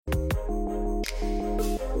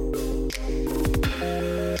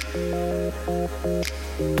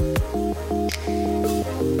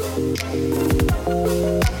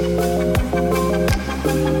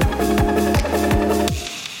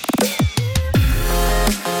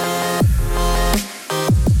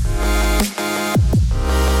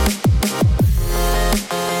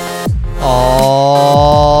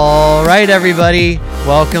right, everybody.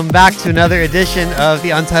 Welcome back to another edition of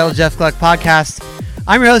the Untitled Jeff Gluck podcast.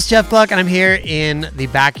 I'm your host, Jeff Gluck, and I'm here in the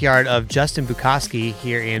backyard of Justin Bukowski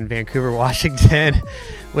here in Vancouver, Washington,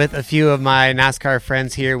 with a few of my NASCAR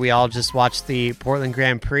friends here. We all just watched the Portland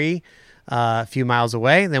Grand Prix a few miles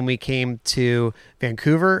away. Then we came to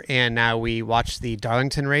Vancouver, and now we watched the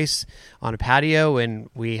Darlington race on a patio, and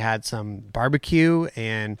we had some barbecue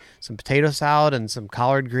and some potato salad and some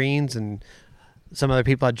collard greens, and some other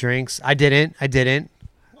people had drinks. I didn't.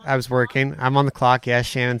 I was working. I'm on the clock, yes,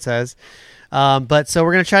 Shannon says. But so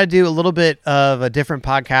we're going to try to do a little bit of a different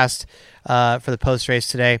podcast for the post-race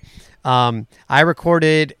today. I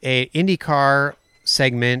recorded a IndyCar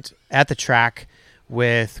segment at the track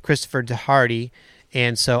with Christopher DeHarde,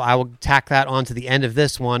 and so I will tack that on to the end of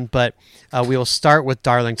this one, but we will start with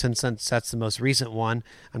Darlington since that's the most recent one.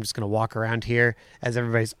 I'm just going to walk around here as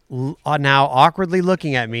everybody's now awkwardly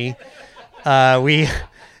looking at me.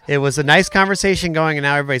 It was a nice conversation going, and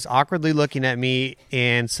now everybody's awkwardly looking at me,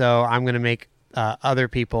 and so I'm going to make other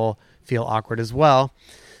people feel awkward as well.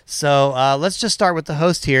 So let's just start with the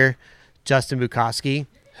host here, Justin Bukowski,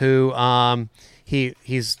 who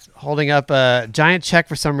he's holding up a giant check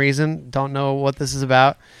for some reason. Don't know what this is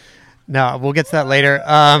about. No, we'll get to that later.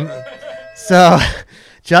 So,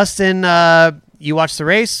 Justin, you watched the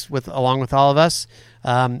race along with all of us.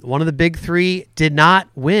 One of the big three did not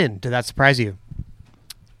win. Did that surprise you?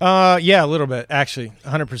 Yeah, a little bit, actually,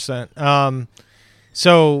 100%.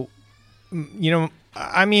 So,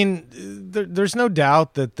 I mean, there's no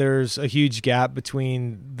doubt that there's a huge gap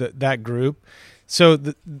between that group. So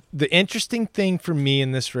the interesting thing for me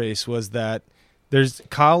in this race was that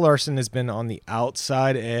Kyle Larson has been on the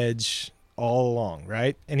outside edge all along,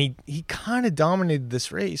 right? And he kind of dominated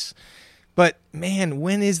this race. But, man,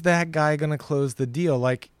 when is that guy going to close the deal?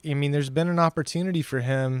 There's been an opportunity for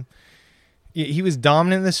him. He was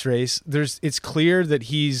dominant in this race. It's clear that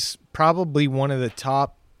he's probably one of the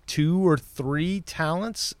top 2 or 3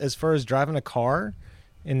 talents as far as driving a car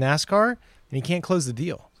in NASCAR, and he can't close the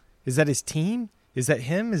deal. Is that his team? Is that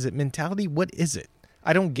him? Is it mentality? What is it?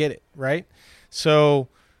 I don't get it, right? So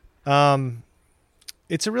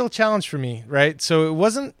it's a real challenge for me, right? So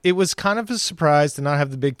it was kind of a surprise to not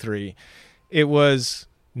have the big three. It was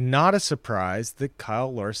not a surprise that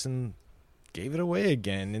Kyle Larson gave it away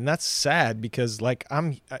again, and that's sad because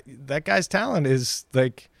that guy's talent is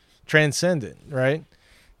transcendent, right?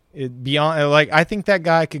 I think that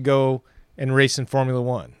guy could go and race in Formula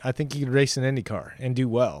One. I think he could race in IndyCar and do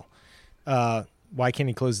well. Why can't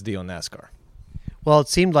he close the deal in NASCAR? Well, it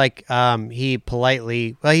seemed like he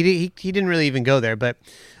politely. Well, he didn't really even go there, but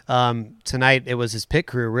tonight it was his pit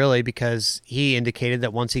crew really, because he indicated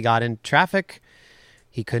that once he got in traffic,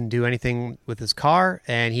 he couldn't do anything with his car,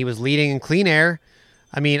 and he was leading in clean air.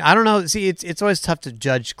 I mean, I don't know. See, it's always tough to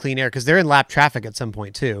judge clean air because they're in lap traffic at some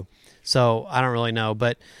point too. So I don't really know,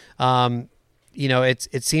 but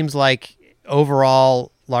it seems like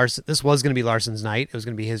overall Larson. This was going to be Larson's night. It was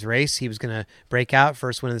going to be his race. He was going to break out,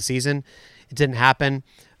 first win of the season. It didn't happen.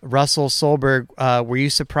 Russell Solberg, were you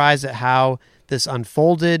surprised at how this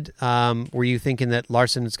unfolded? Were you thinking that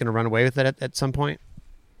Larson is going to run away with it at some point?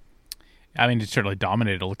 I mean, it certainly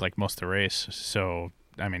dominated. It looked like most of the race. So,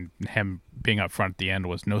 I mean, him being up front at the end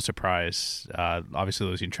was no surprise. Obviously,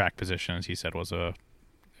 losing track position, as he said, was a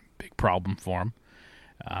big problem for him.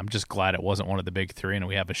 I'm just glad it wasn't one of the big three, and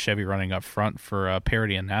we have a Chevy running up front for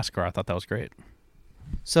parity in NASCAR. I thought that was great.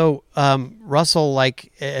 So, Russell,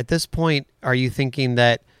 at this point, are you thinking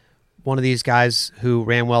that one of these guys who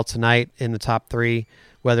ran well tonight in the top three,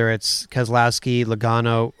 whether it's Keselowski,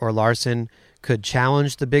 Logano, or Larson, could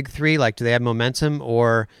challenge the big three? Do they have momentum,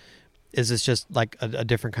 or is this just a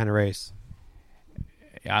different kind of race?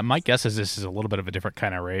 Yeah, my guess is this is a little bit of a different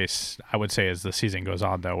kind of race. I would say as the season goes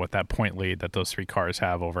on, though, with that point lead that those three cars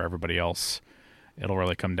have over everybody else, it'll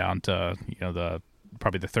really come down to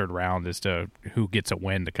probably the third round as to who gets a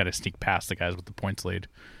win to kind of sneak past the guys with the points lead.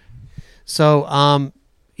 So,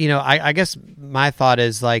 I guess my thought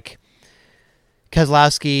is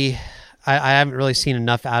Keselowski, I haven't really seen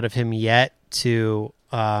enough out of him yet to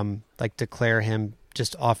declare him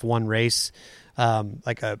just off one race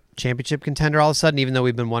like a championship contender all of a sudden, even though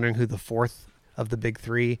we've been wondering who the fourth of the big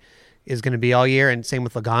three is going to be all year. And same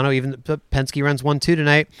with Logano, even Penske runs 1-2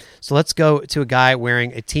 tonight. So let's go to a guy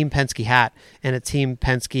wearing a Team Penske hat and a Team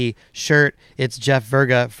Penske shirt. It's Jeff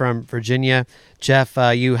Verga from Virginia. Jeff,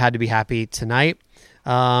 you had to be happy tonight.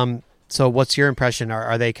 So what's your impression?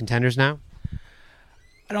 Are they contenders now?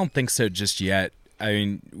 I don't think so just yet. I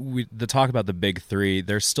mean, the talk about the big three,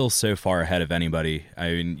 they're still so far ahead of anybody. I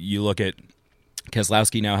mean, you look at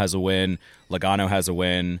Keselowski now has a win. Logano has a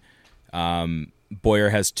win. Boyer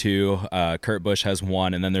has 2, Kurt Busch has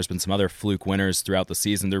 1, and then there's been some other fluke winners throughout the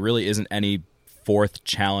season. There really isn't any 4th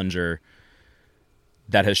challenger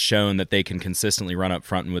that has shown that they can consistently run up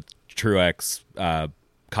front with Truex,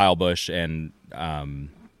 Kyle Busch, and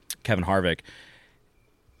Kevin Harvick.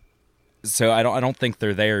 So I don't think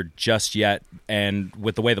they're there just yet. And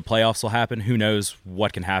with the way the playoffs will happen, who knows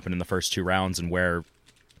what can happen in the first 2 rounds and where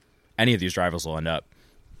any of these drivers will end up.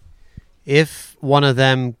 If one of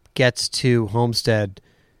them gets to Homestead,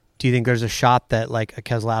 do you think there's a shot that like a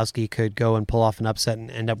Keselowski could go and pull off an upset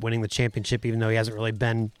and end up winning the championship, even though he hasn't really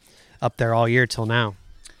been up there all year till now?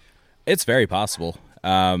 It's very possible.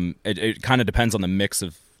 It kind of depends on the mix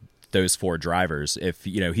of those 4 drivers. If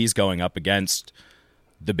he's going up against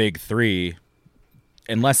the big 3,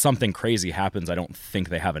 unless something crazy happens, I don't think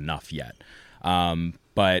they have enough yet.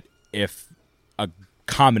 But if a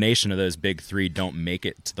combination of those big 3 don't make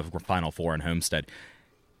it to the final 4 in Homestead,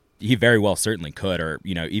 he very well certainly could, or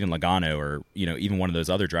even Logano, or even one of those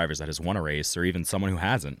other drivers that has won a race, or even someone who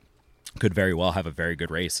hasn't, could very well have a very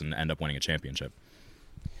good race and end up winning a championship.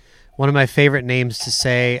 One of my favorite names to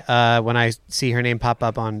say when I see her name pop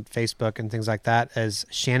up on Facebook and things like that is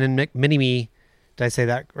Shannon McMenemy. Did I say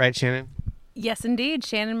that right, Shannon? Yes, indeed.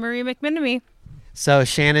 Shannon Marie McMenemy. So,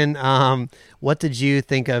 Shannon, what did you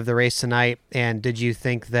think of the race tonight? And did you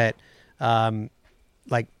think that,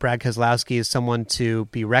 like, Brad Keselowski is someone to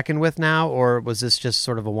be reckoned with now, or was this just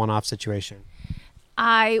sort of a one-off situation?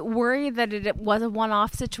 I worry that it was a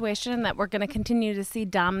one-off situation, that we're going to continue to see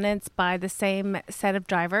dominance by the same set of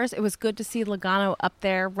drivers. It was good to see Logano up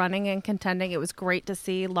there running and contending. It was great to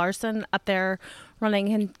see Larson up there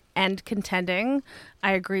running and contending.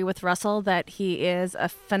 I agree with Russell that he is a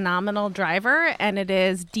phenomenal driver, and it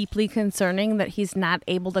is deeply concerning that he's not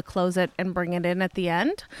able to close it and bring it in at the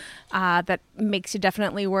end. That makes you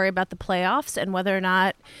definitely worry about the playoffs and whether or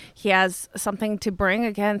not he has something to bring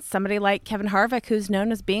against somebody like Kevin Harvick, who's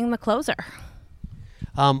known as being the closer.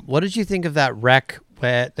 What did you think of that wreck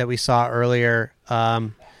that we saw earlier?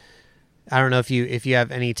 I don't know if you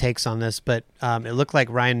have any takes on this, but it looked like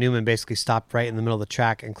Ryan Newman basically stopped right in the middle of the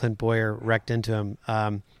track and Clint Boyer wrecked into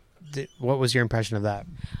him. What was your impression of that?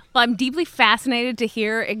 Well, I'm deeply fascinated to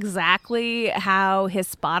hear exactly how his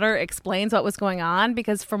spotter explains what was going on,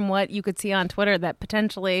 because from what you could see on Twitter, that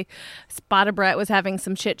potentially Spotter Brett was having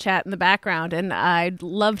some chit chat in the background, and I'd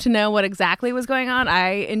love to know what exactly was going on. I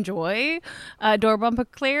enjoy Door Bumper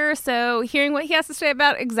Clear, so hearing what he has to say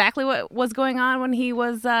about exactly what was going on when he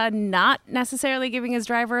was not necessarily giving his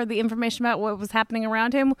driver the information about what was happening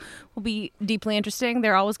around him will be deeply interesting.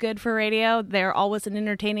 They're always good for radio. They're always an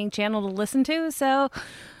entertaining channel to listen to, so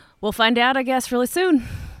we'll find out, I guess, really soon.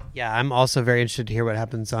 Yeah, I'm also very interested to hear what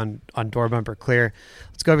happens on Door Bumper Clear.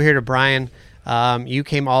 Let's go over here to Brian. You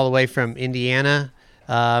came all the way from Indiana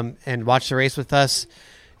and watched the race with us.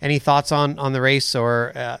 Any thoughts on the race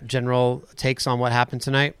or general takes on what happened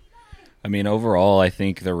tonight? I mean, overall, I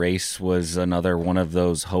think the race was another one of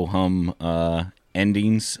those ho-hum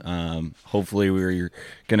endings. Hopefully, we're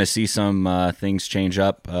going to see some things change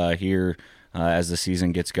up here as the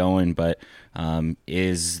season gets going. But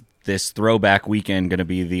is this throwback weekend going to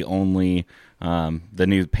be the only the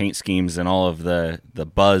new paint schemes and all of the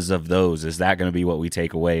buzz of those? Is that going to be what we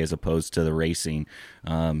take away as opposed to the racing?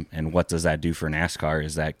 And what does that do for NASCAR?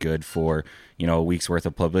 Is that good for a week's worth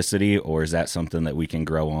of publicity, or is that something that we can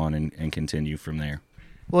grow on and continue from there?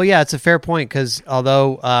 Well, yeah, it's a fair point, because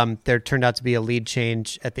although there turned out to be a lead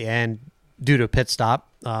change at the end due to a pit stop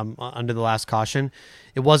under the last caution,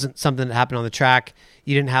 it wasn't something that happened on the track.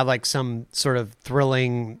 You didn't have like some sort of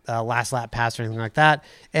thrilling last lap pass or anything like that.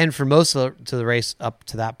 And for most of the race up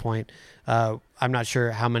to that point, I'm not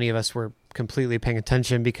sure how many of us were completely paying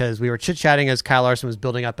attention, because we were chit-chatting as Kyle Larson was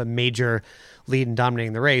building up a major lead and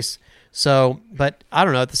dominating the race. So, but I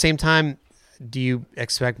don't know. At the same time, do you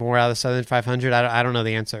expect more out of the Southern 500? I don't know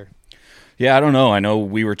the answer. Yeah, I don't know. I know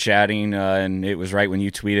we were chatting, and it was right when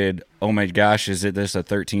you tweeted, "Oh my gosh, is this a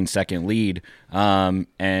 13-second lead?" And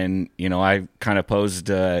I kind of posed,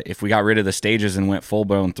 if we got rid of the stages and went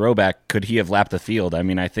full-blown throwback, could he have lapped the field? I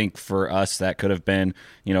mean, I think for us that could have been,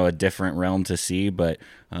 a different realm to see. But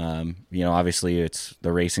obviously it's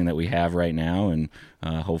the racing that we have right now, and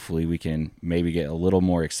hopefully we can maybe get a little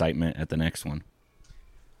more excitement at the next one.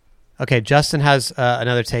 Okay, Justin has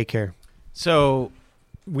another take here. So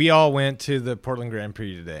we all went to the Portland Grand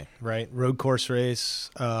Prix today, right? Road course race.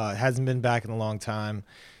 Hasn't been back in a long time.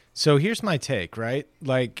 So here's my take, right?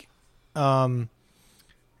 Like,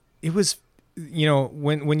 it was,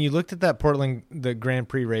 when you looked at that the Grand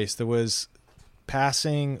Prix race, there was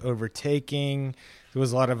passing, overtaking. There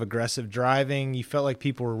was a lot of aggressive driving. You felt like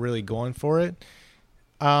people were really going for it.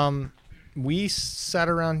 we sat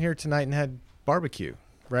around here tonight and had barbecue,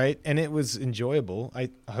 right? And it was enjoyable. I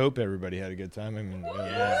hope everybody had a good time. I mean,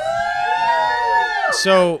 yeah.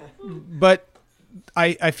 So, but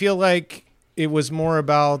I feel like it was more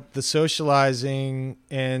about the socializing,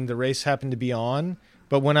 and the race happened to be on.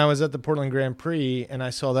 But when I was at the Portland Grand Prix and I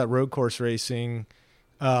saw that road course racing,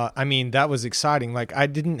 I mean, that was exciting. Like, I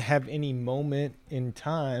didn't have any moment in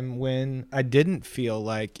time when I didn't feel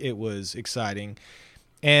like it was exciting.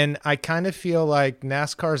 And I kind of feel like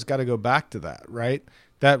NASCAR's got to go back to that, right?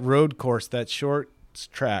 That road course, that short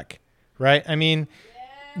track, right? I mean,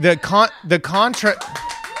 the contract.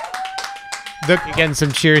 You're getting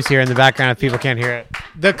some cheers here in the background if people can't hear it.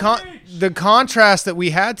 The contrast that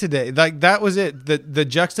we had today, like, that was it. The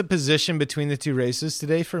juxtaposition between the two races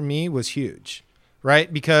today for me was huge,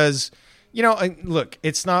 right? Because, you know, look,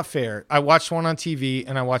 it's not fair. I watched one on TV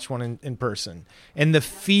and I watched one in person. And the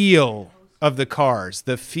feel of the cars,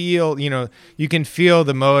 the feel, you know, you can feel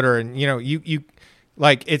the motor, and, you know, you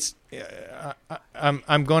like, it's,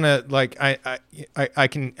 I'm going to, like, I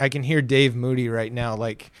can hear Dave Moody right now,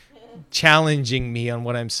 like, challenging me on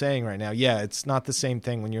what I'm saying right now. Yeah, it's not the same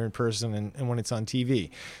thing when you're in person and when it's on TV.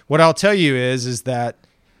 What I'll tell you is that,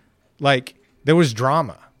 like, there was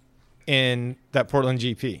drama in that Portland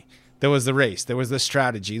GP. There was the race. There was the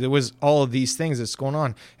strategy. There was all of these things that's going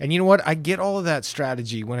on. And you know what? I get all of that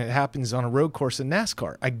strategy when it happens on a road course in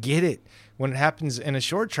NASCAR. I get it when it happens in a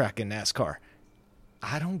short track in NASCAR.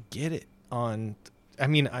 I don't get it on... I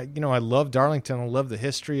mean, I love Darlington. I love the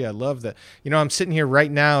history. I love the, I'm sitting here right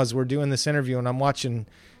now as we're doing this interview and I'm watching,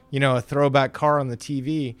 a throwback car on the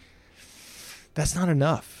TV. That's not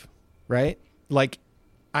enough, right? Like,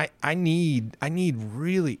 I need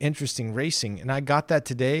really interesting racing. And I got that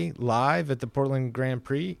today live at the Portland Grand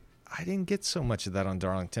Prix. I didn't get so much of that on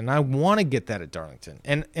Darlington. I want to get that at Darlington.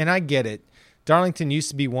 And I get it. Darlington used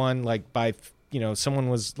to be won like by, someone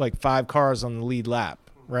was like 5 cars on the lead lap,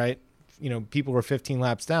 right? People were 15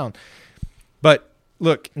 laps down. But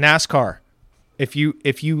look, NASCAR, if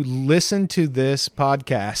you listen to this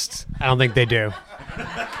podcast, I don't think they do.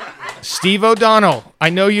 Steve O'Donnell,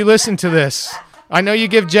 I know you listen to this. I know you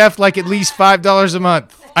give Jeff like at least $5 a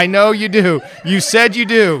month. I know you do. You said you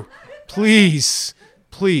do. Please.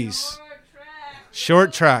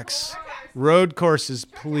 Short tracks, road courses,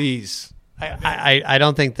 please. I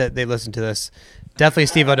don't think that they listen to this. Definitely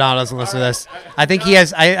Steve O'Donnell doesn't listen to this. I think he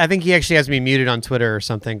has. I think he actually has me muted on Twitter or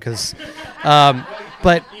something. Because,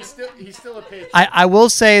 but he's still a patriot. I will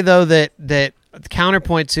say though that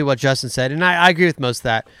counterpoint to what Justin said, and I agree with most of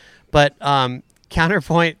that. But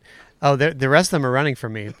counterpoint. Oh, the rest of them are running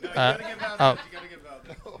from me.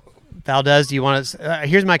 Valdez, do you want to?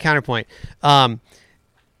 Here's my counterpoint.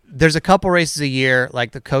 There's a couple races a year,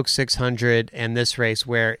 like the Coke 600 and this race,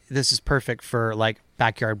 where this is perfect for like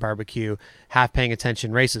backyard barbecue, half paying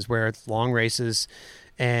attention races where it's long races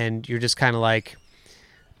and you're just kind of like,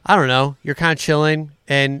 I don't know, you're kind of chilling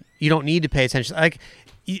and you don't need to pay attention. Like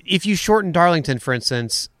if you shorten Darlington, for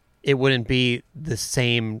instance, it wouldn't be the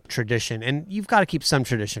same tradition, and you've got to keep some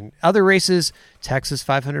tradition. Other races, Texas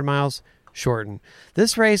 500 miles, shorten.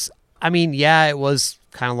 This race, I mean, yeah, it was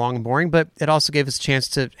kind of long and boring, but it also gave us a chance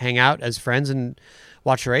to hang out as friends and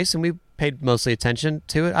watch a race, and we paid mostly attention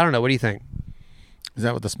to it. I don't know. What do you think? Is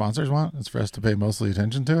that what the sponsors want? Is for us to pay mostly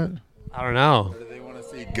attention to it? I don't know. Or do they want to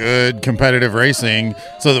see good competitive racing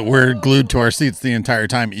so that we're glued to our seats the entire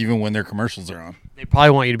time, even when their commercials are on? They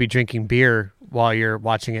probably want you to be drinking beer while you're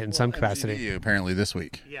watching it in some capacity. Apparently this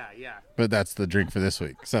week. Yeah. But that's the drink for this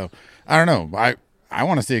week. So, I don't know. I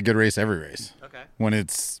want to see a good race every race. Okay. When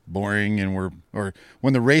it's boring and or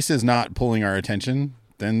when the race is not pulling our attention,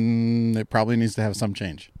 then it probably needs to have some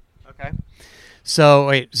change. Okay. So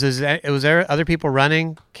wait, was there other people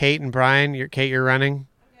running? Kate and Brian, you're running?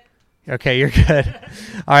 Okay, you're good.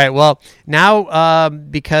 All right, well, now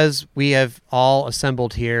because we have all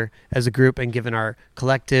assembled here as a group and given our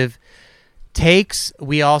collective takes,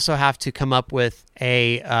 we also have to come up with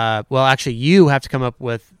you have to come up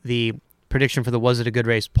with the prediction for the Was It a Good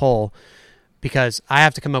Race poll, because I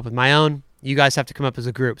have to come up with my own. You guys have to come up as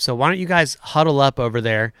a group. So why don't you guys huddle up over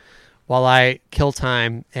there while I kill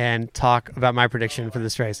time and talk about my prediction for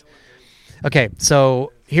this race. Okay,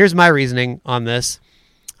 so here's my reasoning on this.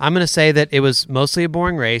 I'm going to say that it was mostly a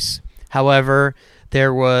boring race. However,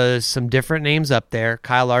 there was some different names up there.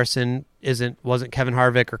 Kyle Larson wasn't Kevin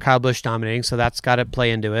Harvick or Kyle Busch dominating, so that's got to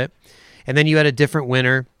play into it. And then you had a different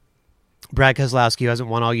winner, Brad Keselowski, who hasn't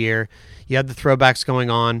won all year. You had the throwbacks going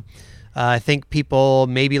on. I think people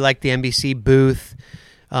maybe like the NBC booth.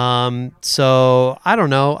 So I don't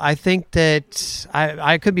know. I think that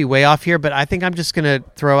I could be way off here, but I think I'm just going to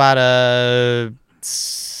throw out a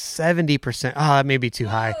 70%. Oh, that may be too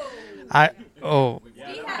high. Oh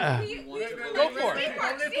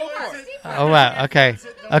wow.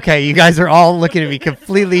 Okay. You guys are all looking at me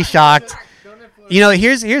completely shocked.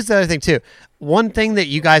 Here's the other thing too. One thing that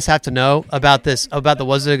you guys have to know about the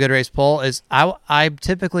Was It a Good Race poll is I'm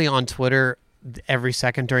typically on Twitter every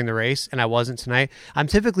second during the race, and I wasn't tonight. I'm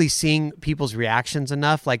typically seeing people's reactions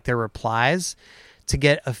enough, like their replies, to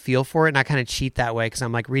get a feel for it, and I kind of cheat that way because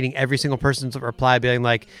I'm like reading every single person's reply being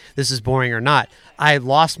like, this is boring or not. I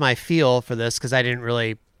lost my feel for this because I didn't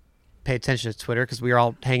really pay attention to Twitter because we were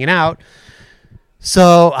all hanging out.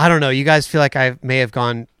 So I don't know. You guys feel like I may have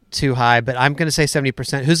gone too high, but I'm going to say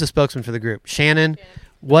 70%. Who's the spokesman for the group? Shannon,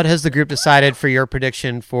 what has the group decided for your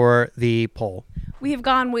prediction for the poll? We have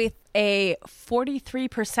gone with a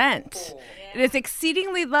 43%. It is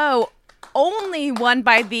exceedingly low, only won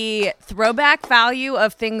by the throwback value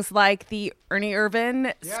of things like the Ernie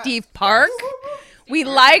Irvan, Steve Park. We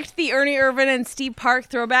liked the Ernie Irvan and Steve Park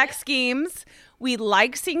throwback schemes. We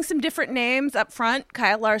liked seeing some different names up front.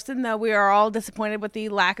 Kyle Larson, though we are all disappointed with the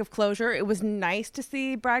lack of closure. It was nice to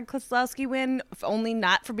see Brad Keselowski win, if only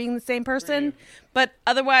not for being the same person, but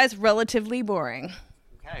otherwise relatively boring.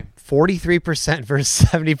 Okay, 43% versus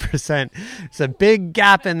 70%. It's a big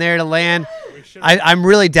gap in there to land. I'm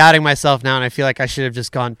really doubting myself now, and I feel like I should have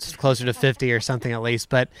just gone closer to 50 or something at least.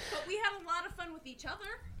 But we had a lot of fun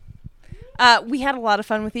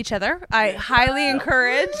with each other. I highly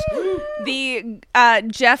encourage the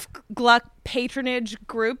Jeff Gluck patronage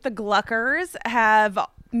group. The Gluckers have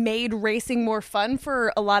made racing more fun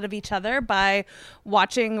for a lot of each other by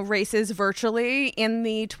watching races virtually in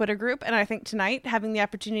the Twitter group. And I think tonight having the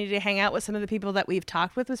opportunity to hang out with some of the people that we've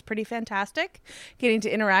talked with was pretty fantastic. Getting to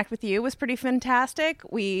interact with you was pretty fantastic.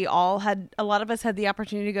 A lot of us had the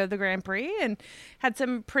opportunity to go to the Grand Prix and had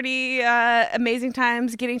some pretty amazing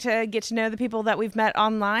times getting to get to know the people that we've met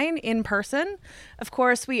online in person. Of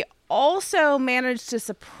course, we also managed to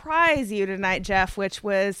surprise you tonight, Jeff, which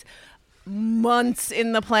was months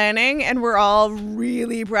in the planning, and we're all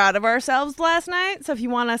really proud of ourselves last night. So if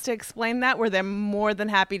you want us to explain that, we're more than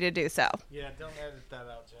happy to do so. Yeah, don't edit that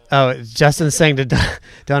out, Jeff. Oh, Justin's saying to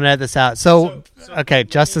don't edit this out. So okay,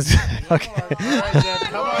 Justin's okay. All right, Jeff,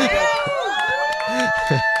 come on,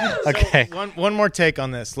 Jeff. Okay. So one more take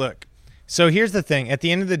on this. Look, so here's the thing. At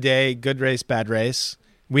the end of the day, good race, bad race.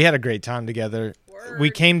 We had a great time together.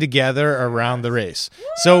 We came together around the race.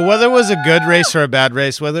 So whether it was a good race or a bad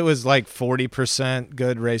race, whether it was like 40%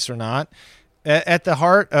 good race or not, at the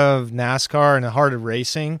heart of NASCAR and the heart of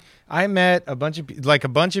racing, I met a bunch of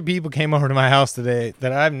people came over to my house today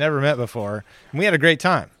that I've never met before, and we had a great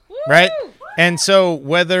time, right? And so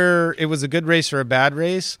whether it was a good race or a bad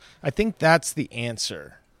race, I think that's the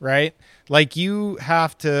answer, right? Like you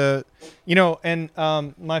have to, and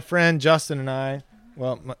my friend Justin and I,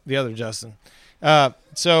 the other Justin,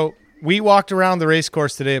 so we walked around the race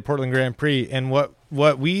course today at Portland Grand Prix, and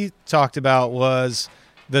what we talked about was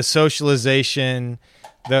the socialization,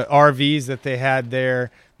 the RVs that they had there,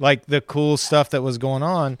 like the cool stuff that was going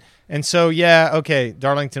on. And so,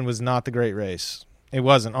 Darlington was not the great race. It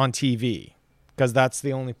wasn't on TV because that's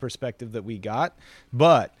the only perspective that we got.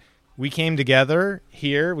 But we came together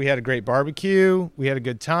here. We had a great barbecue. We had a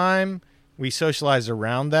good time. We socialized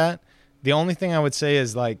around that. The only thing I would say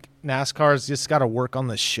is like NASCAR's just got to work on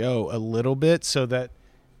the show a little bit so that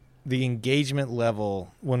the engagement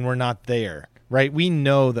level when we're not there, right? We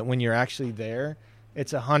know that when you're actually there,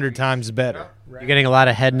 it's 100 times better. Right? You're getting a lot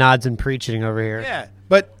of head nods and preaching over here. Yeah,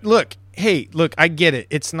 but look, I get it.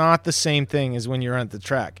 It's not the same thing as when you're at the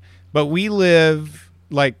track. But we live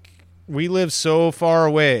so far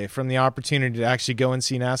away from the opportunity to actually go and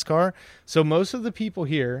see NASCAR. So most of the people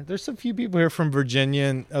here, there's a few people here from Virginia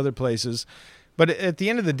and other places, but at the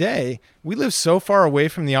end of the day, we live so far away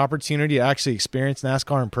from the opportunity to actually experience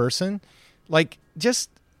NASCAR in person. Like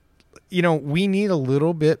we need a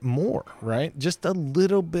little bit more, right? Just a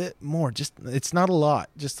little bit more. It's not a lot,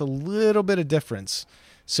 just a little bit of difference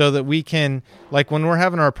so that we can, like when we're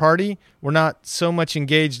having our party, we're not so much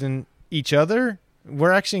engaged in each other.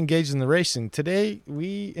 We're actually engaged in the racing. Today,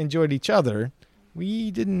 we enjoyed each other. We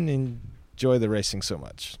didn't enjoy the racing so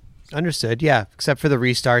much. Understood, yeah. Except for the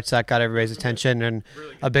restarts that got everybody's attention and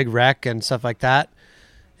a big wreck and stuff like that.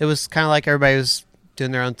 It was kind of like everybody was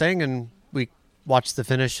doing their own thing, and we watched the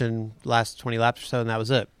finish and last 20 laps or so, and that was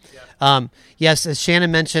it. Yeah. Yes, as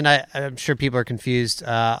Shannon mentioned, I'm sure people are confused.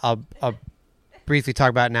 I'll briefly talk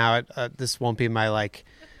about it now. This won't be my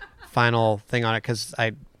final thing on it because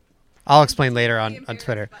I'll explain later on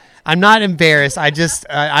Twitter. I'm not embarrassed.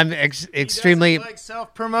 I'm extremely like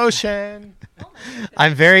self-promotion.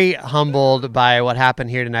 I'm very humbled by what happened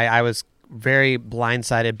here tonight. I was very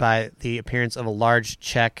blindsided by the appearance of a large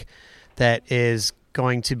check that is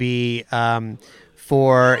going to be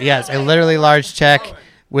for, yes, a literally large check,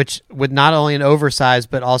 which with not only an oversized,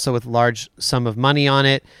 but also with large sum of money on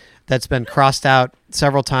it that's been crossed out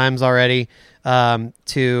several times already,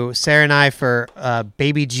 to Sarah and I for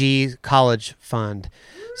Baby G College Fund.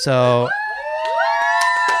 So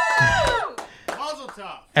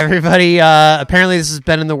everybody, apparently this has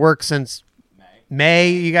been in the works since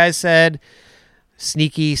May, you guys said.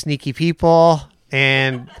 Sneaky people.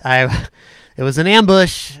 And it was an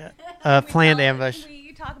ambush, a planned ambush. Can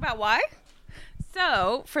we talk about why?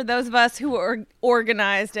 So, for those of us who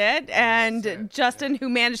organized it, and Justin, who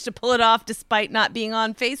managed to pull it off despite not being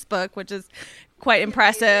on Facebook, which is quite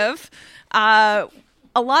impressive, a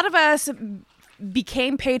lot of us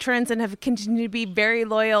became patrons and have continued to be very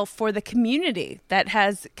loyal for the community that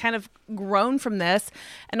has kind of grown from this,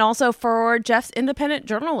 and also for Jeff's independent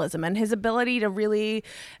journalism and his ability to really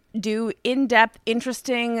do in-depth,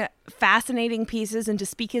 interesting, fascinating pieces and to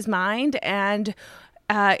speak his mind. And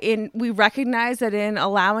we recognize that in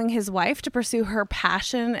allowing his wife to pursue her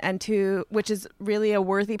passion which is really a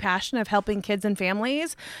worthy passion of helping kids and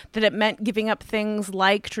families, that it meant giving up things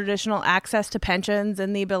like traditional access to pensions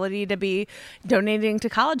and the ability to be donating to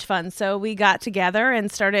college funds. So we got together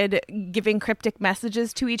and started giving cryptic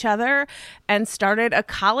messages to each other and started a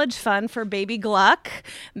college fund for baby Gluck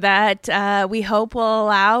that we hope will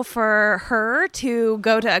allow for her to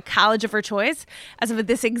go to a college of her choice. As of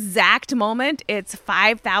this exact moment, it's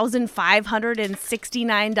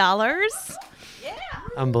 $5,569. Yeah.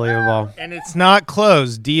 Unbelievable. And it's not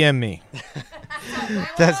closed. DM me.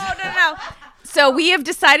 No. So we have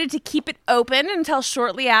decided to keep it open until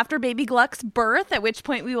shortly after baby Gluck's birth, at which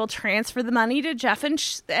point we will transfer the money to Jeff and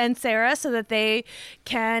Sarah so that they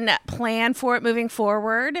can plan for it moving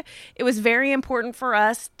forward. It was very important for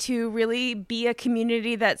us to really be a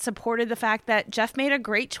community that supported the fact that Jeff made a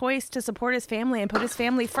great choice to support his family and put his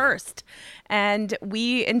family first. And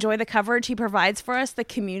we enjoy the coverage he provides for us, the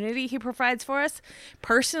community he provides for us.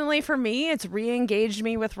 Personally, for me, it's re-engaged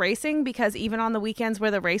me with racing, because even on the weekends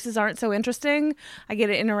where the races aren't so interesting, I get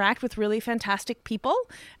to interact with really fantastic people.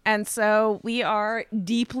 And so we are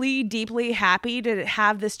deeply, deeply happy to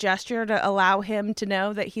have this gesture to allow him to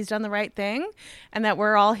know that he's done the right thing and that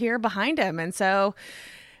we're all here behind him. And so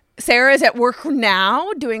Sarah is at work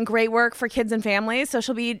now doing great work for kids and families, so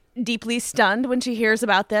she'll be deeply stunned when she hears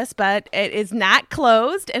about this, but it is not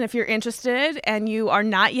closed. And if you're interested and you are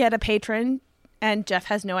not yet a patron, and Jeff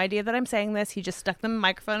has no idea that I'm saying this, he just stuck the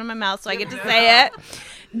microphone in my mouth so I get to say it.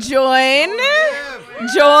 Join.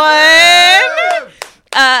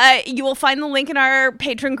 You will find the link in our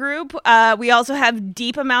patron group. We also have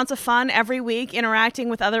deep amounts of fun every week interacting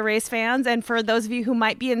with other race fans. And for those of you who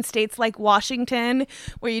might be in states like Washington,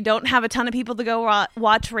 where you don't have a ton of people to go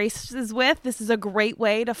watch races with, this is a great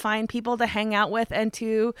way to find people to hang out with and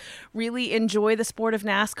to really enjoy the sport of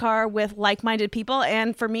NASCAR with like-minded people.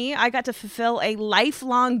 And for me, I got to fulfill a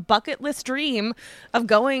lifelong bucket list dream of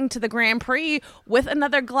going to the Grand Prix with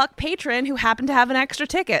another Gluck patron who happened to have an extra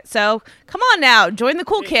ticket. So come on now, join the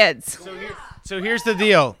cool kids. So here's the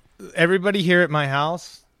deal. Everybody here at my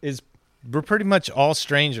house we're pretty much all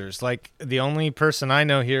strangers. Like, the only person I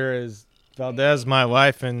know here is Valdez, my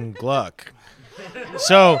wife, and Gluck.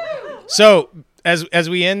 So as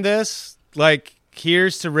we end this, like,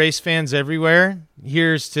 here's to race fans everywhere.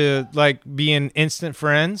 Here's to, like, being instant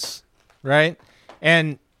friends, right?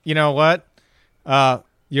 And you know what?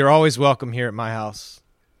 You're always welcome here at my house,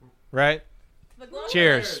 right?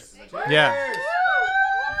 Cheers. Yeah.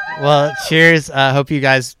 Well, cheers. Hope you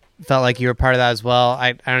guys felt like you were part of that as well.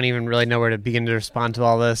 I don't even really know where to begin to respond to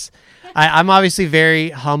all this. I'm obviously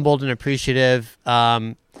very humbled and appreciative.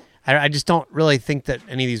 I just don't really think that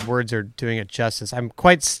any of these words are doing it justice. I'm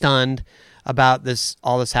quite stunned about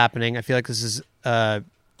all this happening. I feel like this is a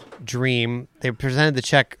dream. They presented the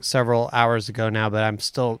check several hours ago now, but I'm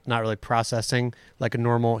still not really processing like a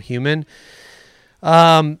normal human.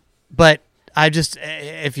 But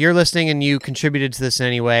if you're listening and you contributed to this in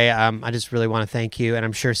any way, I just really want to thank you. And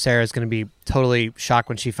I'm sure Sarah's going to be totally shocked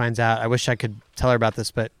when she finds out. I wish I could tell her about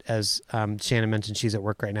this, but as Shannon mentioned, she's at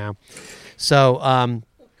work right now. So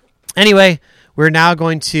anyway, we're now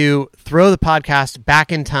going to throw the podcast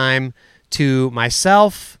back in time to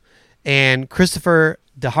myself and Christopher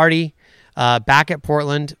DeHarde back at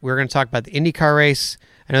Portland. We're going to talk about the IndyCar race.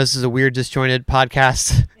 I know this is a weird, disjointed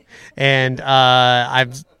podcast, and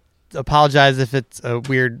I've apologize if it's a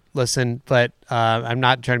weird listen, but I'm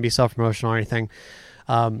not trying to be self-promotional or anything.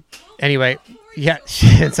 Anyway, yeah,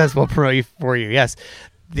 it says we'll promote you for you. Yes,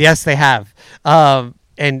 they have,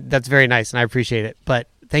 and that's very nice, and I appreciate it. But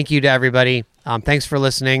thank you to everybody. Thanks for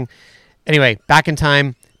listening. Anyway, back in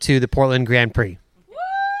time to the Portland Grand Prix.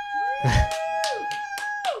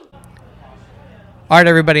 All right,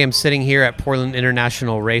 everybody, I'm sitting here at Portland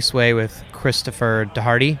International Raceway with Christopher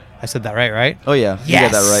DeHarde. I said that right? Oh, yeah. Yes. You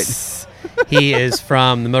got that right. He is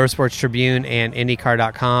from the Motorsports Tribune and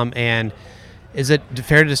IndyCar.com. And is it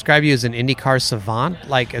fair to describe you as an IndyCar savant,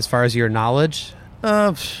 like as far as your knowledge?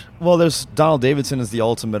 Well, there's Donald Davidson is the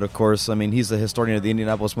ultimate, of course. I mean, he's the historian of the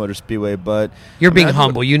Indianapolis Motor Speedway, but... You're being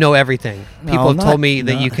humble. You know everything. People have told me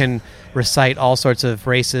that not- you can recite all sorts of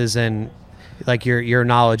races and... like your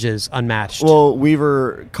knowledge is unmatched. Well,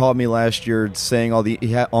 Weaver called me last year saying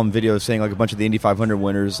on video saying like a bunch of the Indy 500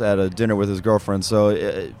 winners at a dinner with his girlfriend.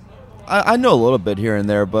 So I know a little bit here and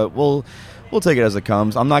there, but we'll take it as it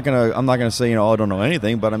comes. I'm not gonna say I don't know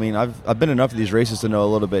anything, but I mean I've been enough of these races to know a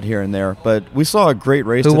little bit here and there. But we saw a great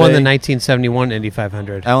race. Who today. won the 1971 Indy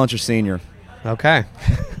 500? Allencher Sr. Okay,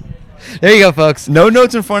 there you go, folks. No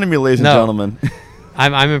notes in front of me, ladies and gentlemen.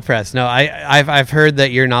 I'm impressed. No, I've heard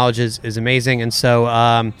that your knowledge is amazing, and so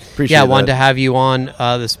Appreciate wanted that. to have you on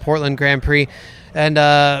this Portland Grand Prix, and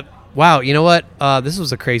wow, you know what? This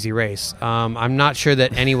was a crazy race. I'm not sure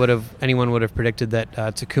that anyone would have predicted that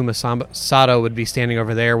Takuma Sato would be standing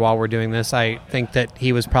over there while we're doing this. I think that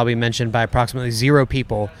he was probably mentioned by approximately 0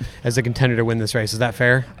 people as a contender to win this race. Is that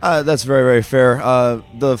fair? That's very, very fair.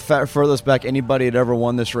 The furthest back anybody had ever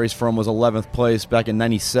won this race from was 11th place back in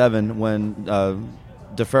 '97 when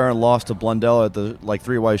DeFerrin lost to Blundell at the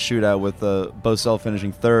 3-wide shootout with Bosell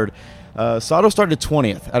finishing 3rd. Sato started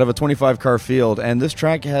 20th out of a 25-car field, and this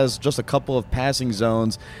track has just a couple of passing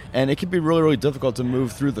zones, and it can be really, really difficult to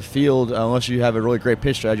move through the field unless you have a really great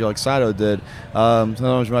pitch strategy like Sato did.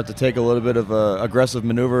 Sometimes you have to take a little bit of a aggressive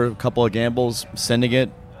maneuver, a couple of gambles, sending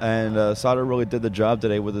it, and Sato really did the job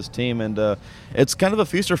today with his team, and it's kind of a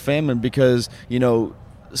feast or famine because,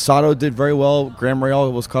 Sato did very well. Graham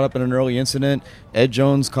Rahal was caught up in an early incident. Ed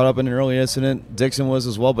Jones caught up in an early incident. Dixon was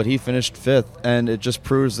as well, but he finished 5th. And it just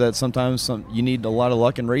proves that sometimes you need a lot of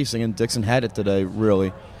luck in racing, and Dixon had it today,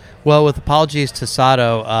 really. Well, with apologies to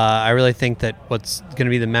Sato, I really think that what's going to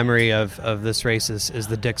be the memory of this race is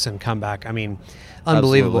the Dixon comeback. I mean,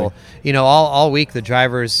 unbelievable. Absolutely. All week the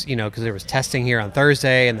drivers, because there was testing here on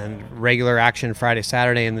Thursday and then regular action Friday,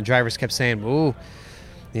 Saturday, and the drivers kept saying, ooh,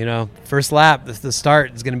 first lap, the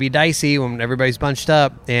start is going to be dicey when everybody's bunched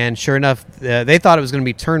up. And sure enough, they thought it was going to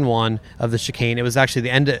be turn 1 of the chicane. It was actually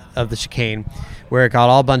the end of the chicane where it got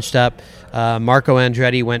all bunched up. Marco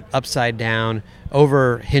Andretti went upside down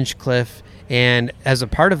over Hinchcliffe. And as a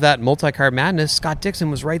part of that multi-car madness, Scott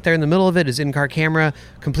Dixon was right there in the middle of it. His in-car camera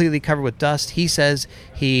completely covered with dust. He says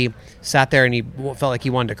he sat there and he felt like he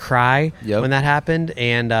wanted to cry when that happened.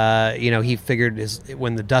 And, he figured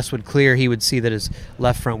when the dust would clear, he would see that his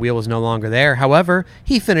left front wheel was no longer there. However,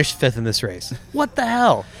 he finished 5th in this race. What the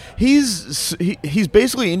hell? He's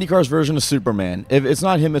basically IndyCar's version of Superman. If it's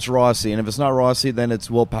not him, it's Rossi. And if it's not Rossi, then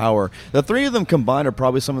it's Will Power. The three of them combined are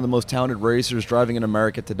probably some of the most talented racers driving in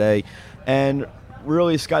America today. And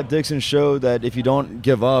really, Scott Dixon showed that if you don't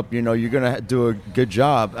give up, you're going to do a good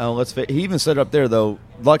job. He even said up there, though,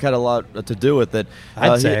 luck had a lot to do with it.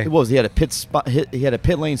 I'd say. He had a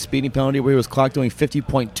pit lane speeding penalty where he was clocked doing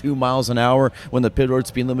 50.2 miles an hour when the pit road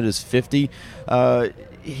speed limit is 50.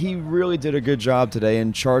 He really did a good job today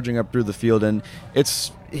in charging up through the field, and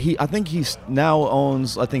I think he now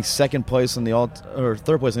owns second place in or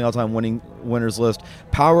third place in the all-time winners list.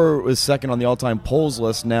 Power is second on the all-time poles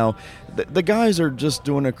list now. The guys are just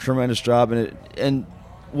doing a tremendous job, and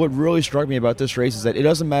what really struck me about this race is that it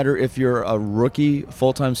doesn't matter if you're a rookie,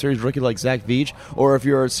 full-time series rookie like Zach Veach, or if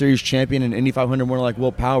you're a series champion and Indy 500 winner like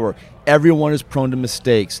Will Power. Everyone is prone to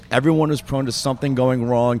mistakes. Everyone is prone to something going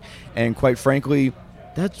wrong, and quite frankly,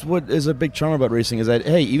 that's what is a big charm about racing is that,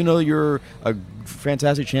 hey, even though you're a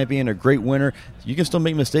fantastic champion, a great winner, you can still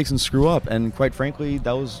make mistakes and screw up. And quite frankly,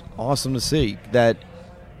 that was awesome to see that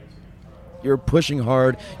you're pushing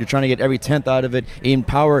hard. You're trying to get every 10th out of it. In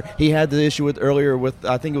Power, he had the issue earlier with,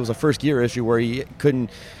 I think it was a first gear issue where he couldn't,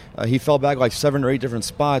 he fell back like 7 or 8 different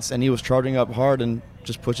spots, and he was charging up hard and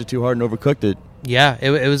just pushed it too hard and overcooked it. Yeah,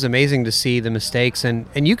 it was amazing to see the mistakes.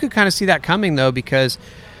 And you could kind of see that coming, though, because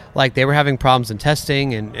they were having problems in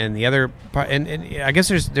testing and the other part, and I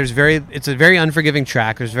guess it's a very unforgiving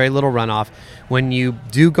track. There's very little runoff. When you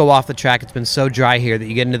do go off the track, it's been so dry here that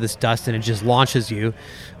you get into this dust and it just launches you.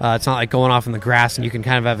 It's not like going off in the grass and you can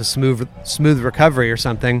kind of have a smooth recovery or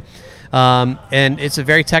something. And it's a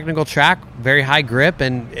very technical track, very high grip,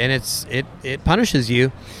 and it punishes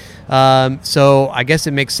you. So I guess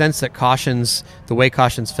it makes sense that the way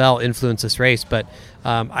cautions fell, influenced this race. But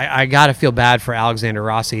I got to feel bad for Alexander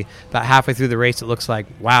Rossi. About halfway through the race, it looks like,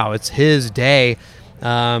 wow, it's his day.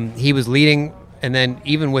 He was leading, and then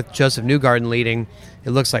even with Joseph Newgarden leading, it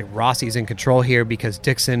looks like Rossi's in control here because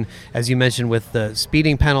Dixon, as you mentioned, with the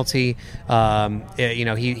speeding penalty,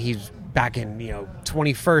 he's back in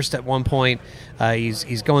 21st at one point.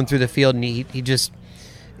 He's going through the field, and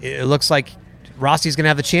it looks like Rossi's going to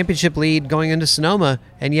have the championship lead going into Sonoma,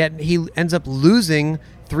 and yet he ends up losing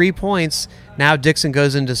 3 points. Now Dixon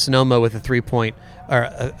goes into Sonoma with an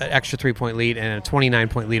extra 3-point lead and a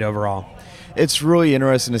 29-point lead overall. It's really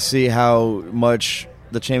interesting to see how much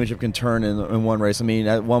the championship can turn in one race. I mean,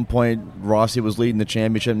 at one point, Rossi was leading the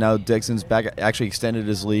championship. Now Dixon's back, actually extended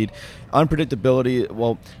his lead. Unpredictability,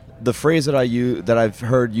 well, the phrase that I've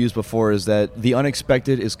heard used before is that the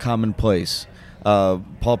unexpected is commonplace.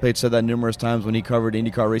 Paul Page said that numerous times when he covered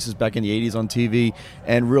IndyCar races back in the 80s on TV,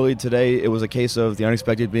 and really today it was a case of the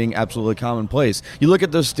unexpected being absolutely commonplace. You look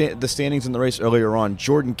at the standings in the race earlier on.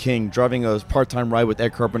 Jordan King, driving a part-time ride with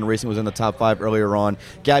Ed Carpenter Racing, was in the top 5 earlier on.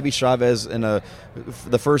 Gabby Chavez, in the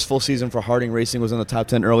first full season for Harding Racing, was in the top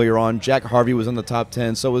 10 earlier on. Jack Harvey was in the top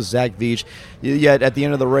 10, so was Zach Veach. Yet at the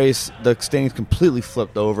end of the race, the standings completely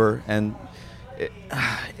flipped over, and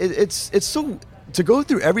it's so... To go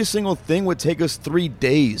through every single thing would take us 3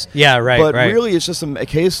 days. Yeah, right. But right. really, it's just a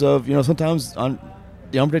case of sometimes the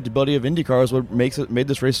unpredictability of IndyCar is what made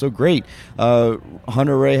this race so great.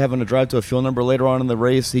 Hunter Ray having to drive to a fuel number later on in the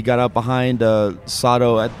race. He got out behind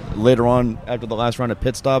Sato later on after the last round of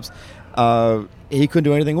pit stops. He couldn't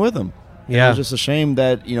do anything with him. Yeah, it was just a shame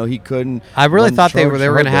that he couldn't. I really thought they were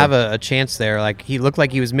going to have a chance there. Like he looked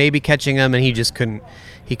like he was maybe catching them, and he just couldn't.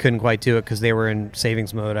 He couldn't quite do it because they were in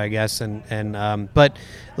savings mode, I guess. But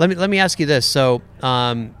let me ask you this. So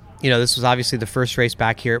this was obviously the first race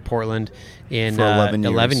back here at Portland in for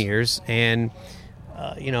 11 years, and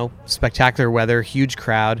spectacular weather, huge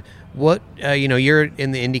crowd. What you're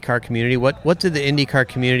in the IndyCar community. What did the IndyCar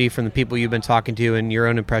community, from the people you've been talking to, and your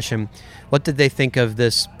own impression, what did they think of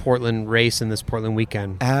this Portland race and this Portland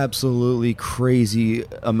weekend? Absolutely crazy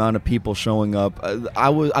amount of people showing up.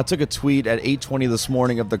 I took a tweet at 8:20 this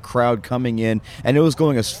morning of the crowd coming in, and it was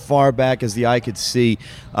going as far back as the eye could see.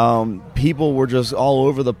 People were just all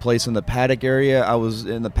over the place in the paddock area. I was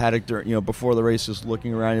in the paddock before the race, just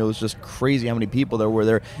looking around. It was just crazy how many people there were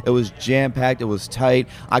there. It was jam packed. It was tight.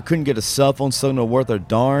 I couldn't get a cell phone signal worth a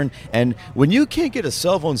darn. And when you can't get a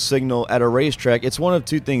cell phone signal at a racetrack, it's one of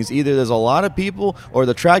two things: either there's a lot of people, or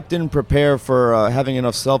the track didn't prepare for having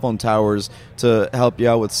enough cell phone towers to help you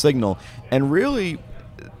out with signal. And really,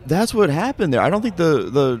 that's what happened there. I don't think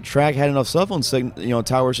the track had enough cell phone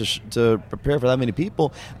towers to prepare for that many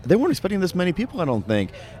people. They weren't expecting this many people, I don't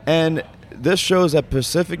think. And this shows that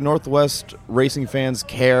Pacific Northwest racing fans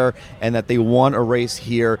care and that they want a race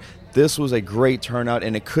here. This was a great turnout,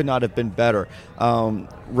 and it could not have been better.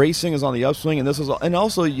 Racing is on the upswing, and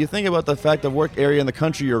also you think about the fact of what area in the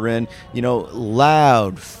country you're in.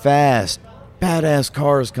 Loud, fast, badass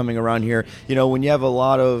cars coming around here. When you have a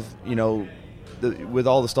lot of with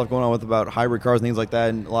all the stuff going on with about hybrid cars and things like that,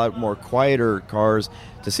 and a lot more quieter cars,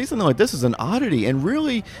 to see something like this is an oddity, and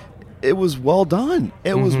really. It was well done.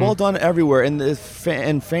 It was well done everywhere,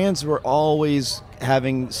 and fans were always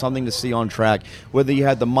having something to see on track. Whether you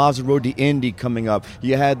had the Mazda Road to Indy coming up,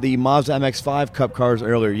 you had the Mazda MX-5 Cup cars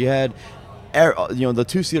earlier, you had the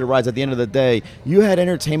two-seater rides at the end of the day. You had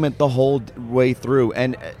entertainment the whole way through,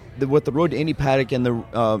 and with the Road to Indy paddock and the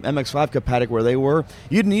MX-5 Cup paddock where they were,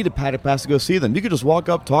 you didn't need a paddock pass to go see them. You could just walk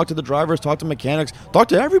up, talk to the drivers, talk to mechanics, talk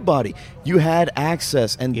to everybody. You had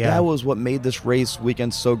access, and that was what made this race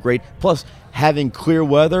weekend so great. Plus, having clear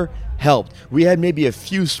weather helped. We had maybe a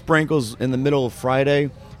few sprinkles in the middle of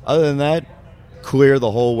Friday. Other than that, clear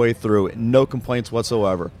the whole way through. No complaints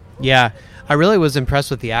whatsoever. Yeah, I really was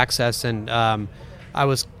impressed with the access, and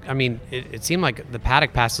it seemed like the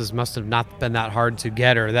paddock passes must have not been that hard to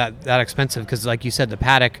get or that expensive, because like you said, the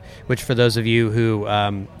paddock, which for those of you who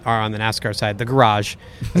are on the NASCAR side, the garage,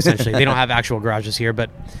 essentially, they don't have actual garages here, but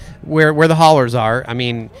where the haulers are,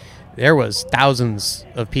 there was thousands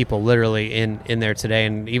of people literally in there today,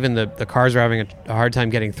 and even the cars were having a hard time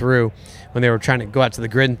getting through when they were trying to go out to the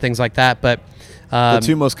grid and things like that, but the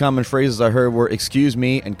two most common phrases I heard were "excuse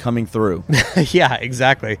me" and "coming through." Yeah,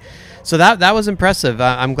 exactly. So that was impressive.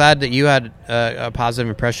 I'm glad that you had a positive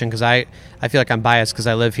impression, because I feel like I'm biased because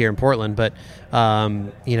I live here in Portland, but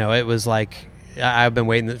it was like I've been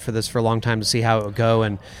waiting for this for a long time to see how it would go,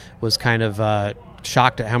 and was kind of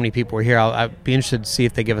shocked at how many people were here. I'd be interested to see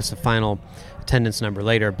if they give us a final attendance number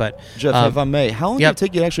later. But Jeff, if I may, how long yep. did it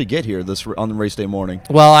take you to actually get here on the race day morning?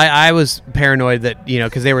 Well, I was paranoid that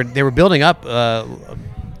because they were building up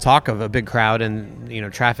talk of a big crowd and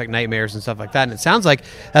traffic nightmares and stuff like that, and it sounds like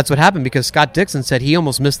that's what happened because Scott Dixon said he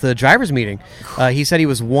almost missed the drivers meeting. He said he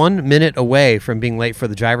was 1 minute away from being late for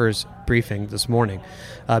the drivers briefing this morning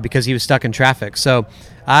because he was stuck in traffic. So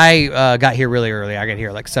I got here really early. I got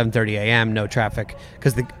here like 7:30 a.m. no traffic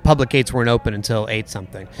because the public gates weren't open until 8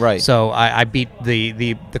 something. Right. So I beat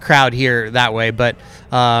the crowd here that way. But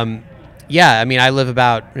I mean I live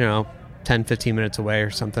about 10-15 minutes away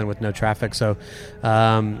or something with no traffic. So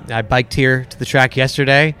I biked here to the track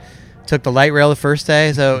yesterday, took the light rail the first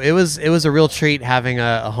day. So it was a real treat having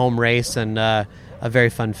a home race and a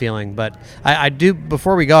very fun feeling. But I do,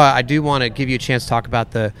 before we go, I do want to give you a chance to talk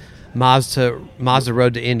about the Mazda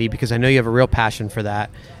Road to Indy because I know you have a real passion for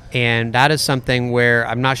that. And that is something where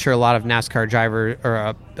I'm not sure a lot of NASCAR driver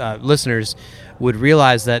or listeners would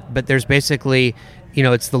realize that, but there's basically,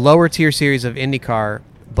 it's the lower tier series of IndyCar,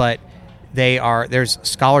 but there's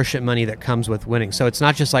scholarship money that comes with winning. So it's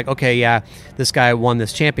not just like, okay, yeah, this guy won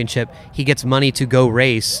this championship. He gets money to go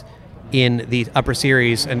race in the upper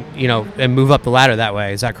series and and move up the ladder that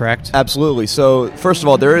way. Is that correct? Absolutely. So first of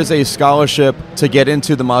all, there is a scholarship to get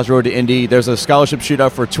into the Mazda Road to Indy. There's a scholarship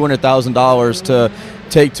shootout for $200,000 to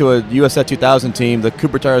take to a USF 2000 team, the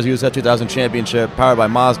Cooper Tires USF 2000 Championship, powered by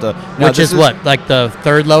Mazda. Now, which is what, like the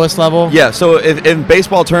third lowest level? Yeah. So in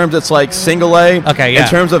baseball terms, it's like single A. Okay. Yeah. In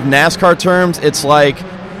terms of NASCAR terms, it's like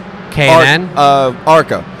K&N?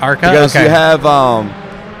 ARCA. Because you have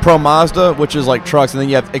Pro Mazda, which is like trucks, and then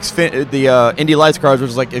you have the Indy Lights cars, which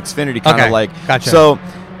is like Xfinity kind of like. Gotcha. So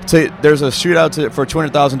there's a shootout for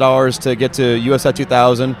 $200,000 to get to USF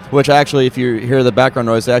 2000, which actually, if you hear the background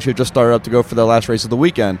noise, they actually just started up to go for the last race of the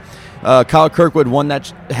weekend. Kyle Kirkwood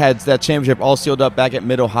had that championship all sealed up back at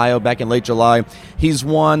Mid-Ohio back in late July. He's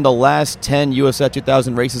won the last 10 USF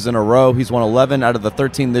 2000 races in a row. He's won 11 out of the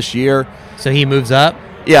 13 this year. So he moves up?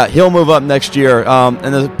 Yeah, he'll move up next year.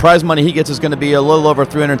 And the prize money he gets is going to be a little over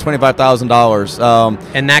 $325,000.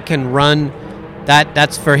 And that can run...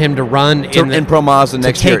 That's for him to run in Pro Mazda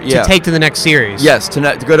next year. Yeah. To take to the next series. Yes, to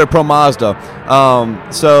go to Pro Mazda.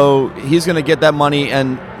 So he's going to get that money,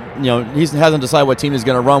 and he hasn't decided what team he's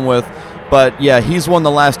going to run with. But yeah, he's won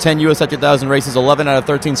the last 10 USF 2000 races, 11 out of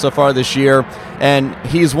 13 so far this year, and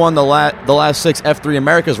he's won the last 6 F3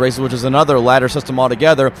 Americas races, which is another ladder system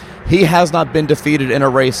altogether. He has not been defeated in a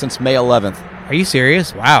race since May 11th. Are you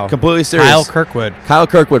serious? Wow. Completely serious. Kyle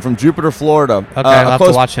Kirkwood from Jupiter, Florida. Okay, I'll have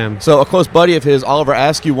to watch him. So a close buddy of his, Oliver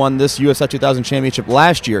Askew, won this USF 2000 championship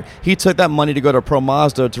last year. He took that money to go to Pro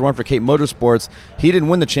Mazda to run for Cape Motorsports. He didn't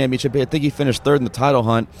win the championship. I think he finished third in the title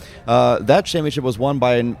hunt. That championship was won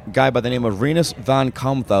by a guy by the name of Rinus van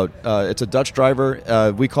Kamthout. It's a Dutch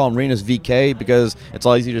driver. We call him Rinus VK because it's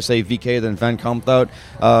all easier to say VK than Van Kamthout.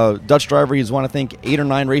 Dutch driver. He's won, I think, 8 or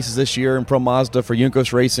 9 races this year in Pro Mazda for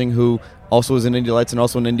Junkos Racing, who also is in Indy Lights and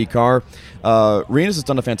also in IndyCar. Rinus has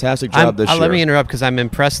done a fantastic job this year. Let me interrupt because I'm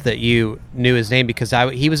impressed that you knew his name because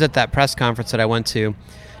he was at that press conference that I went to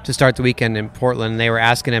start the weekend in Portland, and they were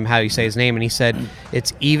asking him how you say his name, and he said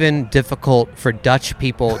it's even difficult for Dutch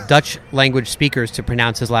language speakers to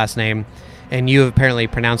pronounce his last name, and you have apparently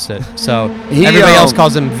pronounced it. So everybody else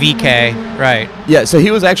calls him VK, right? Yeah, so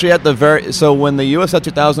he was actually at so when the USF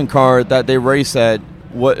 2000 car that they raced at,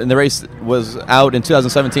 and the race was out in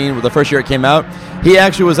 2017, the first year it came out, he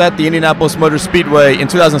actually was at the Indianapolis Motor Speedway in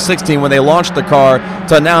 2016 when they launched the car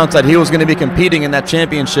to announce that he was going to be competing in that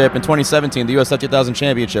championship in 2017, the USF 2000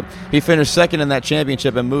 championship. He finished second in that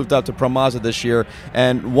championship and moved up to Pro Mazda this year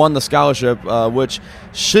and won the scholarship, which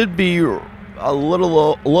should be a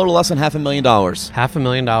little less than $500,000.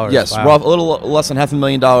 $500,000. Yes, wow. a little less than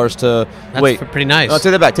 $500,000 to That's pretty nice. No,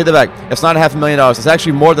 take that back. It's not $500,000. It's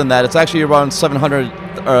actually more than that. It's actually around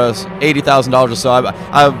 $780,000 or so.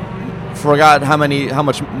 I forgot how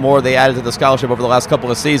much more they added to the scholarship over the last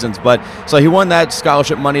couple of seasons. But so he won that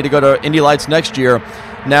scholarship money to go to Indy Lights next year.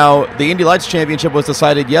 Now the Indy Lights championship was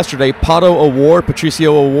decided yesterday.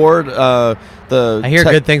 Patricio Award. I hear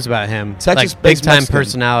good things about him. Texas like big-time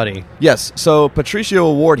personality. Yes. So Patricio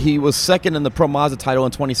Award, he was second in the Pro Mazda title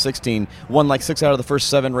in 2016, won like 6 out of the first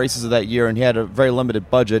 7 races of that year, and he had a very limited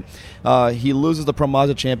budget. He loses the Pro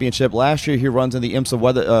Mazda championship. Last year he runs in the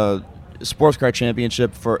IMSA sports car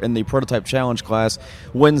championship in the prototype challenge class,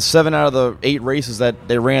 wins 7 out of the 8 races that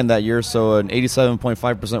they ran that year, so an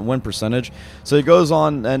 87.5% win percentage. So he goes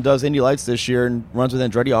on and does Indy Lights this year and runs with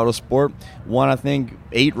Andretti Autosport. Won, I think,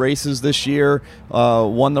 8 races this year.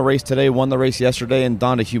 Won the race today, won the race yesterday, and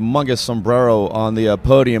donned a humongous sombrero on the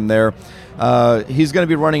podium there. He's going to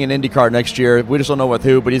be running an IndyCar next year. We just don't know with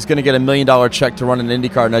who, but he's going to get $1 million check to run an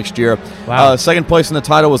IndyCar next year. Wow. Second place in the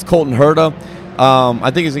title was Colton Herta. I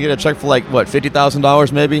think he's going to get a check for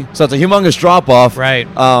 $50,000 maybe. So it's a humongous drop-off. Right.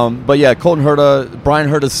 But yeah, Colton Herta, Brian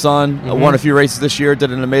Herta's son, won a few races this year,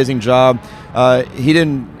 did an amazing job. I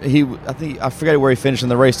forget where he finished in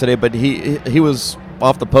the race today, but he was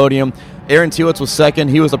off the podium. Aaron Tiewitz was second.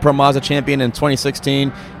 He was the Pro Mazda champion in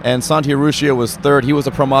 2016. And Santi Urrutia was third. He was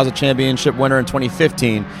the Pro Mazda championship winner in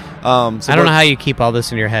 2015. I don't know how you keep all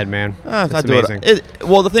this in your head, man. That's amazing.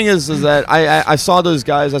 Well, the thing is that I saw those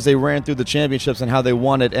guys as they ran through the championships and how they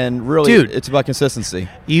won it, and really, it's about consistency.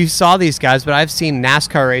 You saw these guys, but I've seen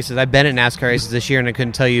NASCAR races. I've been at NASCAR races this year, and I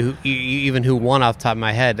couldn't tell you even who won off the top of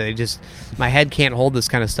my head. My head can't hold this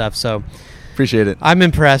kind of stuff, so... Appreciate it. I'm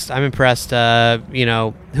impressed. Who won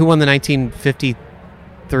the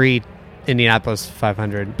 1953 Indianapolis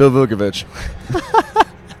 500? Bill Vukovich.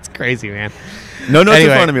 That's crazy, man. No notes in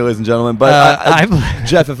front of me, ladies and gentlemen. But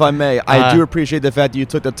Jeff, if I may, I do appreciate the fact that you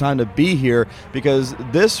took the time to be here, because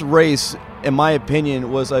this race, in my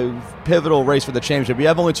opinion, was a pivotal race for the championship. We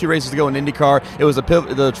have only 2 races to go in IndyCar. It was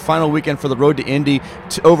the final weekend for the Road to Indy.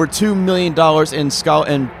 Over $2 million in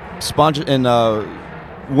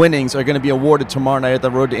winnings are going to be awarded tomorrow night at the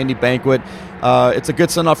Road to Indy banquet. It's a good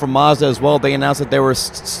send-off for Mazda as well. They announced that they were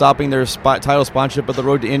stopping their title sponsorship of the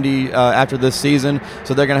Road to Indy after this season,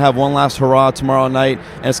 so they're going to have one last hurrah tomorrow night,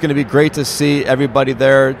 and it's going to be great to see everybody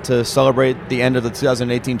there to celebrate the end of the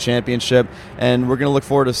 2018 championship, and we're going to look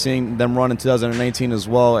forward to seeing them run in 2019 as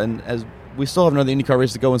well, and as we still have another IndyCar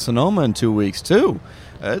race to go in Sonoma in 2 weeks too.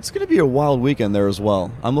 It's going to be a wild weekend there as well.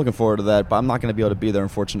 I'm looking forward to that, but I'm not going to be able to be there,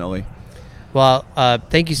 unfortunately. Well,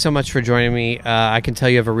 thank you so much for joining me. I can tell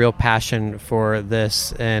you have a real passion for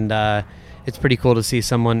this, and it's pretty cool to see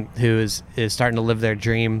someone who is starting to live their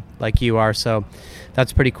dream like you are. So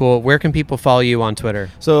that's pretty cool. Where can people follow you on Twitter?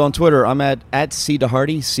 So on Twitter, I'm at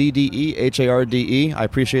CDeHarde, CDeHarde. I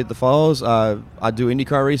appreciate the follows. I do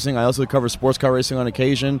IndyCar racing. I also cover sports car racing on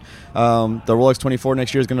occasion. The Rolex 24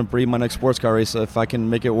 next year is going to be my next sports car race if I can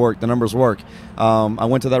make it work. The numbers work. I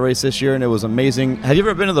went to that race this year, and it was amazing. Have you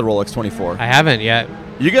ever been to the Rolex 24? I haven't yet.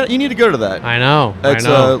 You need to go to that. I know. It's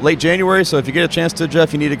late January, so if you get a chance to,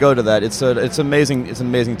 Jeff, you need to go to that. It's amazing. It's an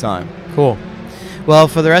amazing time. Cool. Well,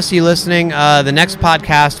 for the rest of you listening, the next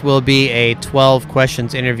podcast will be a 12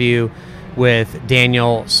 questions interview with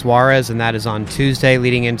Daniel Suarez, and that is on Tuesday,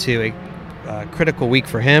 leading into a critical week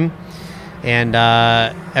for him. And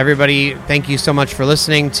everybody, thank you so much for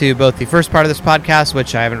listening to both the first part of this podcast,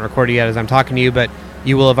 which I haven't recorded yet as I'm talking to you, but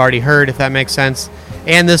you will have already heard, if that makes sense,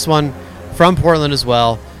 and this one from Portland as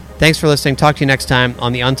well. Thanks for listening. Talk to you next time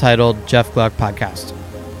on the Untitled Jeff Gluck Podcast.